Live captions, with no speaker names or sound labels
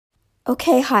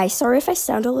Okay, hi. Sorry if I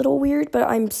sound a little weird, but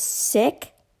I'm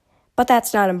sick. But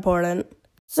that's not important.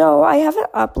 So I haven't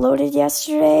uploaded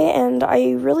yesterday, and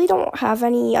I really don't have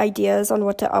any ideas on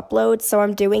what to upload, so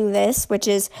I'm doing this, which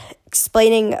is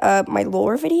explaining my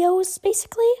lore videos,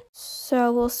 basically.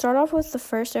 So we'll start off with the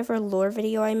first ever lore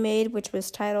video I made, which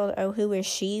was titled Oh Who Is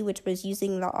She, which was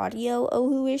using the audio Oh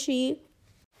Who Is She.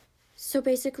 So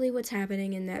basically what's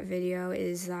happening in that video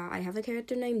is I have a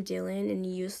character named Dylan, and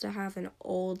he used to have an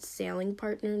old sailing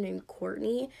partner named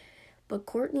Courtney, but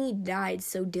Courtney died,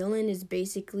 so Dylan is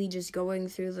basically just going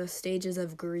through the stages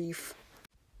of grief.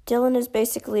 Dylan is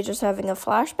basically just having a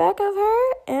flashback of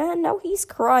her, and now he's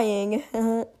crying.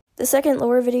 The second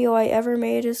lore video I ever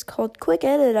made is called Quick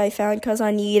Edit I Found because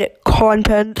I need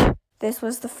content. This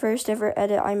was the first ever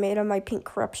edit I made on my Pink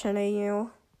Corruption AU.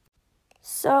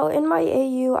 So, in my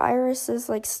AU, Iris is,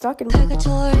 stuck in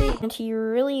purgatory, and he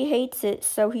really hates it,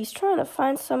 so he's trying to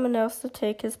find someone else to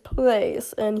take his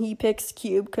place, and he picks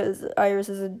Cube, because Iris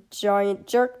is a giant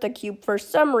jerk to Cube for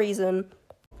some reason.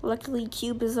 Luckily,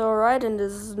 Cube is alright and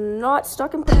is not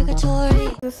stuck in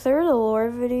purgatory. The third lore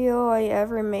video I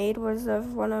ever made was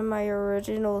of one of my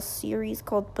original series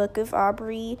called Book of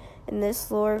Aubrey, and this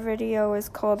lore video is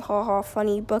called Haha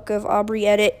Funny Book of Aubrey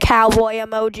Edit Cowboy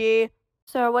Emoji.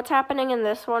 So what's happening in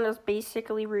this one is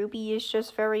basically Ruby is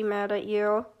just very mad at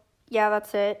you. Yeah,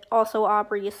 that's it. Also,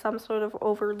 Aubrey is some sort of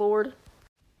overlord.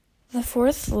 The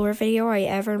fourth lore video I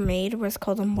ever made was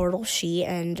called Immortal She,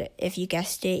 and if you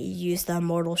guessed it, you used the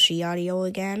Immortal She audio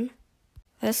again.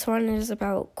 This one is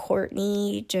about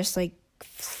Courtney just,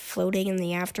 floating in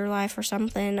the afterlife or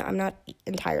something. I'm not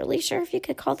entirely sure if you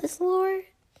could call this lore.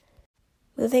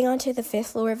 Moving on to the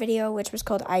fifth lore video, which was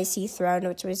called Icy Throne,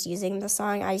 which was using the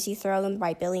song Icy Throne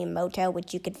by Billy Moto,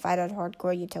 which you could find on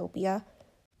Hardcore Utopia.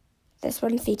 This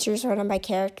one features one of my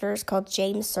characters called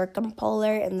James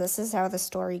Circumpolar, and this is how the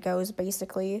story goes,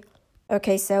 basically.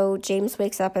 Okay, so James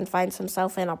wakes up and finds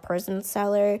himself in a prison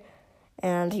cellar,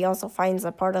 and he also finds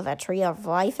a part of the Tree of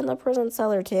Life in the prison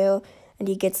cellar, too, and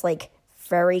he gets,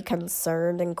 very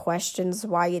concerned and questions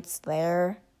why it's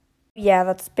there. Yeah,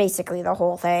 that's basically the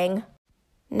whole thing.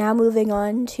 Now moving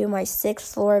on to my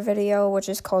sixth lore video, which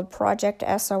is called Project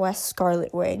SOS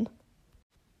Scarlet Wing.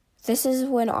 This is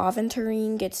when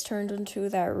Aventurine gets turned into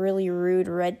that really rude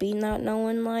red bean that no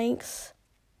one likes.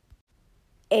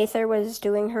 Aether was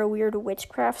doing her weird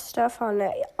witchcraft stuff on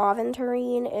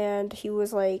Aventurine, and he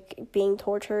was, being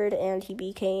tortured, and he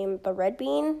became the red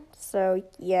bean, so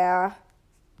yeah.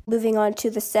 Moving on to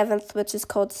the seventh, which is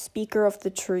called Speaker of the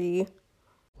Tree.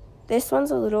 This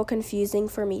one's a little confusing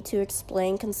for me to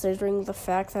explain considering the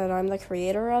fact that I'm the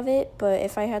creator of it, but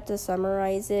if I had to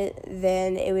summarize it,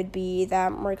 then it would be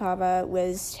that Merkaba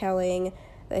was telling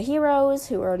the heroes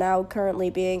who are now currently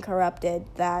being corrupted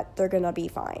that they're gonna be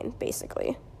fine,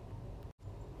 basically.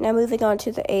 Now moving on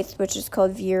to the eighth, which is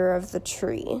called Viewer of the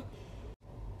Tree.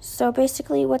 So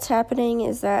basically what's happening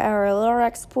is that our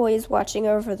Lorax boy is watching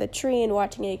over the tree and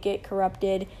watching it get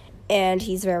corrupted, and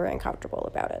he's very uncomfortable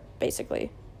about it,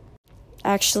 basically.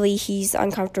 Actually, he's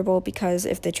uncomfortable because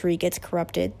if the tree gets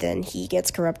corrupted, then he gets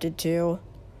corrupted too.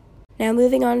 Now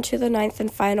moving on to the ninth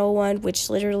and final one, which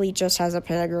literally just has a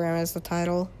pentagram as the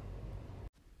title.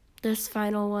 This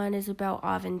final one is about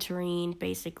Aventurine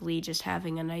basically just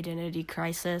having an identity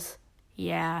crisis.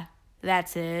 Yeah,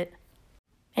 that's it.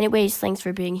 Anyways, thanks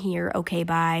for being here. Okay,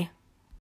 bye.